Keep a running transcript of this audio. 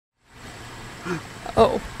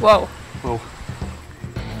Oh, whoa. Oh.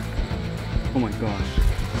 Oh my gosh.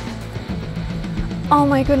 Oh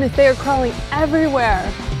my goodness, they are crawling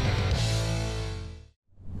everywhere.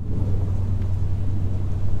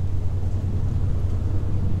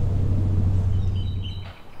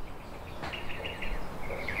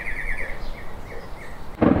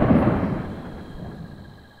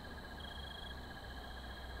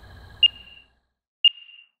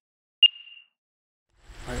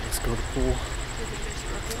 Alright, let's go to the pool.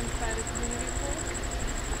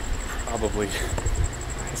 Probably.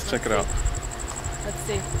 Let's check it out. Let's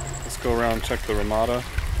see. Let's go around and check the Ramada.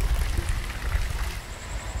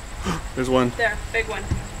 There's one. There, big one.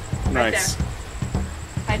 Nice. Right there.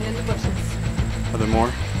 Hiding in the bushes. Are there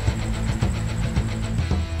more?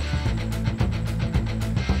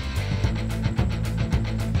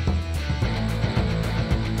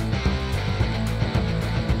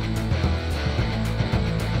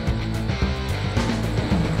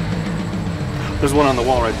 There's one on the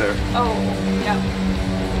wall right there. Oh, yeah.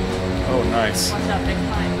 Oh, nice. Watch out, they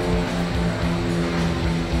climb.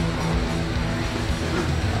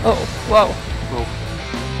 Oh, whoa. Oh.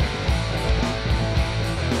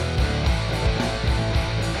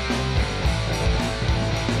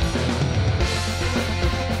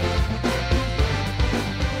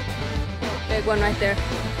 Big one right there.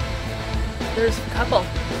 There's a couple.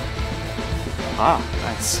 Ah,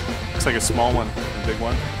 nice. Looks like a small one and a big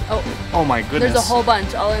one. Oh, Oh my goodness. there's a whole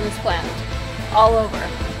bunch all in this plant. All over.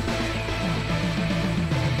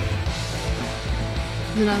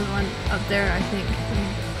 There's another one up there, I think.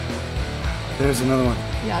 There's another one.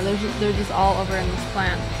 Yeah, they're just all over in this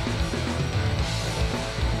plant.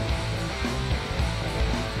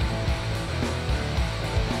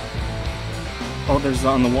 Oh, there's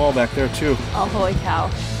on the wall back there too. Oh, holy cow.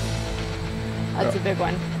 That's a big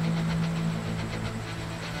one.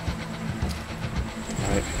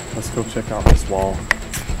 Alright, let's go check out this wall.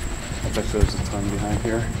 I bet there's a ton behind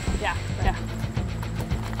here. Yeah, yeah.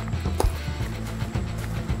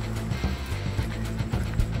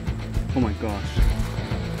 Oh my gosh.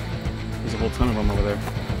 There's a whole ton of them over there.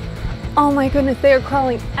 Oh my goodness, they are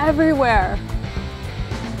crawling everywhere.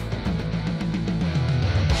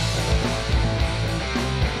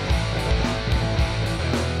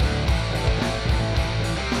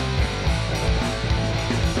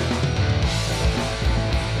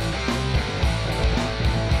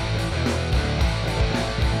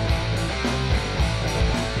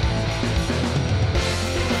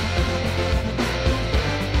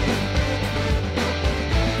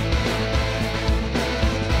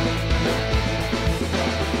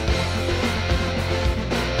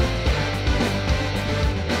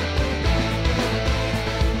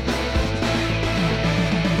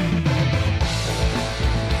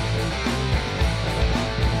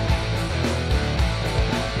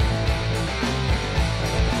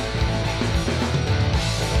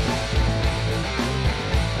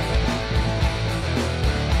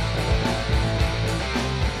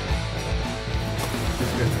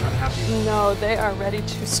 No, they are ready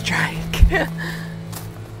to strike.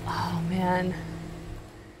 Oh man.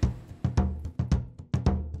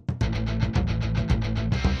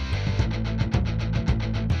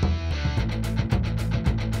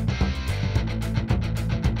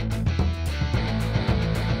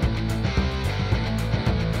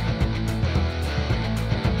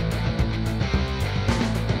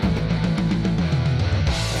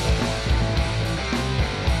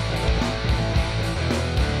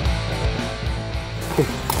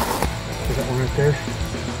 Is that one right there?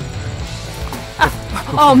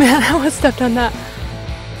 Oh man, I almost stepped on that.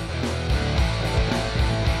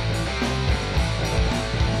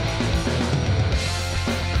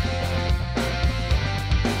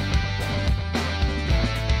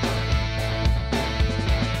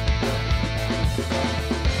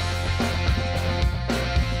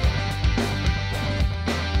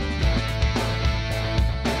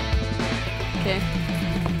 Okay.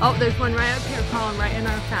 Oh, there's one right up here, crawling right in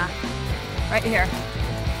our path. Right here.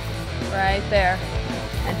 Right there.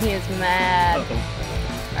 And he is mad. Uh-oh.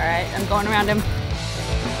 All right, I'm going around him.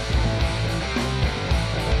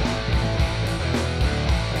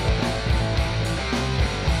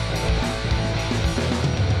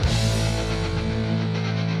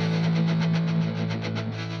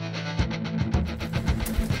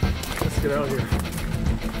 Let's get out of here.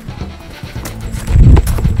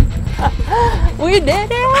 We did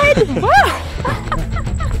it! Woo!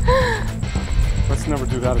 Let's never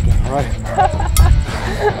do that again, all right?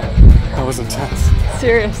 That was intense.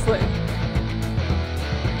 Seriously.